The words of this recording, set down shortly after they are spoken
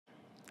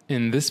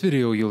In this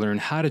video, you'll learn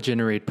how to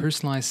generate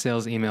personalized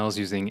sales emails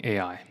using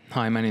AI.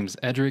 Hi, my name is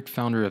Edric,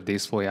 founder of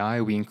Daceful AI.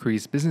 We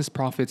increase business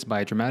profits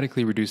by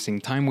dramatically reducing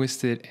time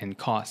wasted and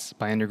costs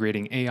by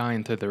integrating AI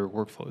into their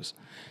workflows.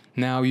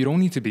 Now, you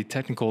don't need to be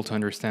technical to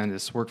understand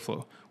this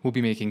workflow. We'll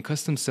be making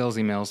custom sales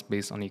emails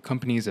based on a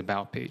company's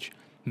about page.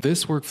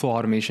 This workflow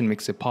automation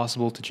makes it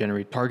possible to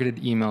generate targeted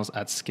emails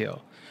at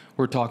scale.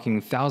 We're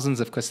talking thousands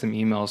of custom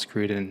emails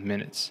created in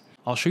minutes.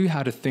 I'll show you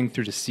how to think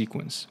through the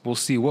sequence. We'll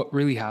see what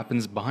really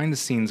happens behind the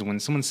scenes when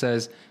someone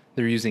says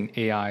they're using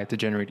AI to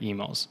generate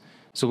emails.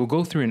 So we'll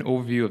go through an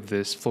overview of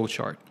this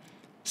flowchart.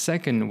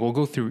 Second, we'll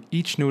go through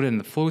each node in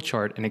the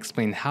flowchart and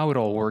explain how it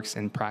all works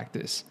in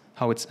practice,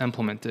 how it's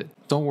implemented.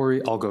 Don't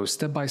worry, I'll go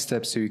step by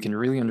step so you can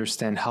really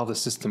understand how the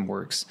system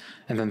works.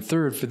 And then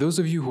third, for those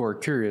of you who are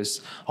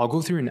curious, I'll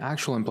go through an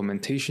actual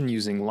implementation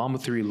using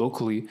Llama3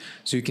 locally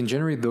so you can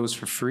generate those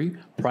for free,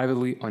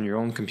 privately on your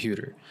own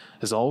computer.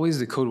 As always,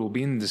 the code will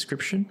be in the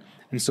description.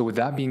 And so with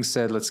that being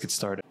said, let's get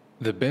started.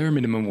 The bare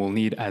minimum we'll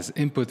need as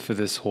input for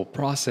this whole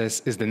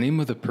process is the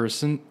name of the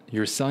person,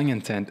 your selling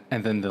intent,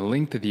 and then the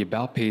link to the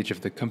about page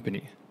of the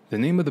company. The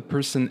name of the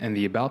person and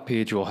the about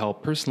page will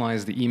help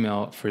personalize the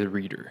email for the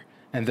reader.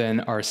 And then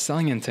our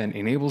selling intent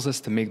enables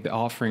us to make the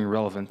offering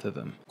relevant to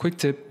them. Quick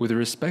tip, with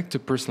respect to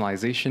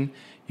personalization,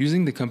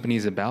 using the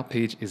company's about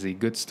page is a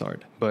good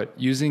start, but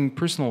using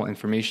personal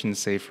information,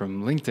 say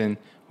from LinkedIn,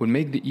 would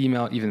make the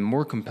email even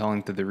more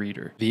compelling to the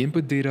reader. The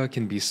input data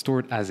can be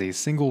stored as a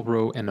single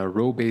row in a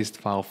row-based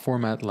file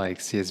format like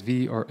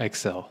CSV or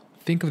Excel.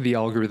 Think of the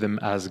algorithm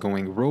as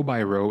going row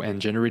by row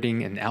and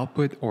generating an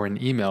output or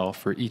an email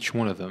for each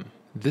one of them.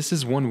 This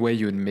is one way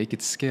you would make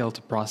it scale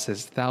to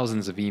process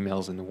thousands of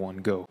emails in one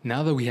go.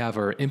 Now that we have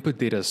our input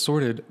data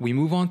sorted, we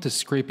move on to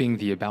scraping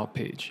the about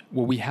page.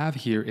 What we have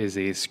here is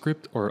a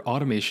script or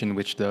automation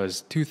which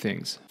does two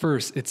things.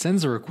 First, it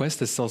sends a request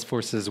to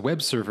Salesforce's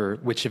web server,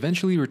 which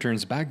eventually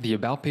returns back the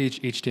about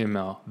page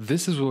HTML.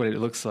 This is what it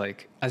looks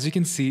like. As you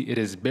can see, it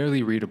is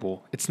barely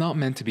readable. It's not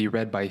meant to be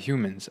read by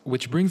humans,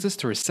 which brings us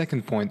to our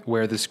second point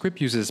where the script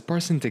uses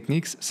parsing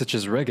techniques such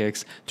as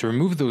regex to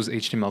remove those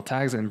HTML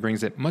tags and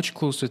brings it much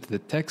closer to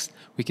the text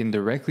we can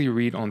directly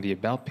read on the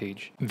about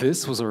page.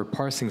 This was our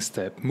parsing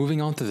step.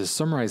 Moving on to the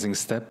summarizing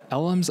step,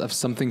 LLMs have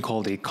something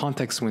called a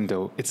context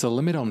window. It's a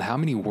limit on how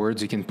many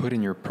words you can put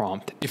in your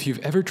prompt. If you've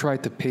ever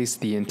tried to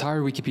paste the entire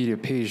Wikipedia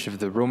page of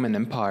the Roman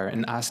Empire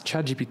and asked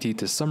ChatGPT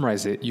to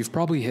summarize it, you've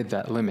probably hit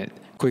that limit.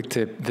 Quick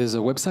tip, there's a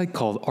website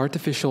called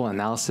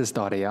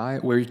artificialanalysis.ai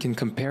where you can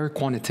compare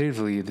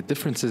quantitatively the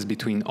differences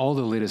between all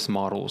the latest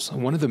models.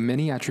 One of the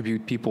many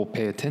attributes people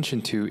pay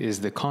attention to is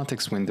the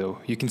context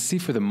window. You can see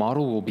for the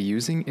model we'll be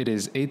using, it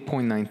is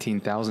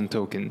 8.19 thousand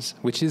tokens,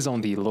 which is on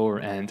the lower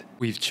end.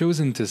 We've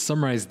chosen to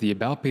summarize the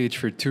about page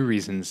for two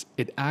reasons.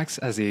 It acts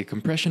as a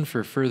compression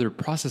for further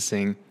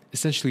processing,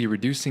 essentially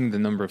reducing the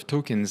number of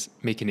tokens,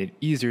 making it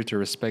easier to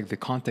respect the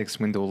context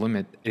window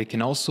limit. It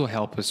can also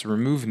help us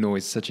remove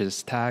noise such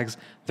as tags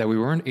that we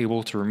weren't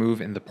able to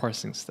remove in the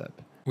parsing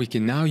step. We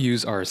can now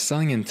use our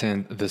selling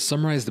intent, the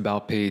summarized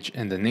about page,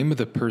 and the name of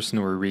the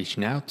person we're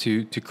reaching out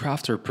to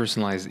craft our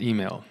personalized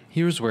email.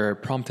 Here's where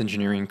prompt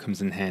engineering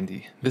comes in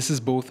handy. This is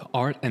both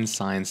art and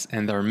science,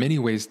 and there are many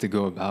ways to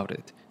go about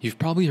it. You've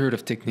probably heard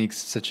of techniques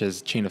such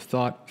as chain of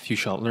thought,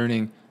 few-shot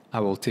learning, I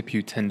will tip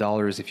you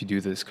 $10 if you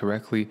do this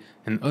correctly,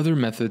 and other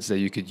methods that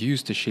you could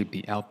use to shape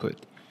the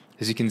output.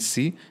 As you can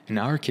see, in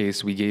our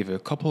case, we gave a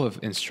couple of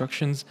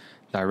instructions,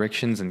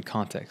 directions, and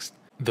context.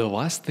 The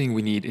last thing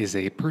we need is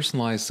a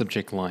personalized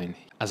subject line.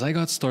 As I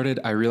got started,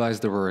 I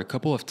realized there were a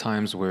couple of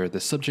times where the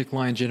subject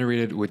line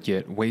generated would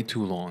get way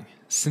too long.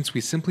 Since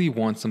we simply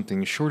want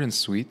something short and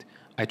sweet,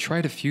 I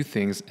tried a few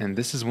things, and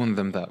this is one of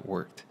them that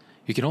worked.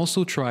 You can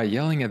also try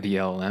yelling at the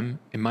LLM.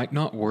 It might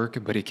not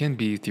work, but it can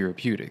be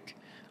therapeutic.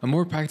 A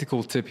more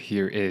practical tip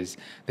here is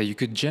that you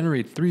could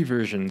generate 3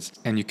 versions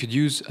and you could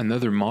use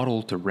another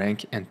model to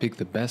rank and pick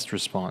the best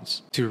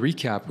response. To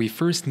recap, we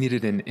first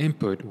needed an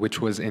input, which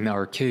was in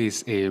our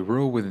case a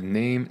row with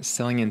name,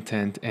 selling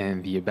intent,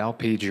 and the about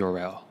page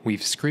URL.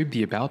 We've scraped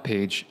the about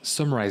page,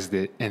 summarized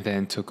it, and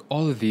then took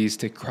all of these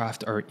to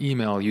craft our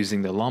email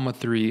using the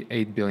Llama3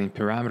 8 billion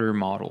parameter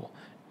model.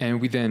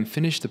 And we then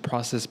finished the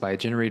process by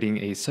generating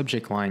a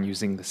subject line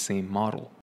using the same model.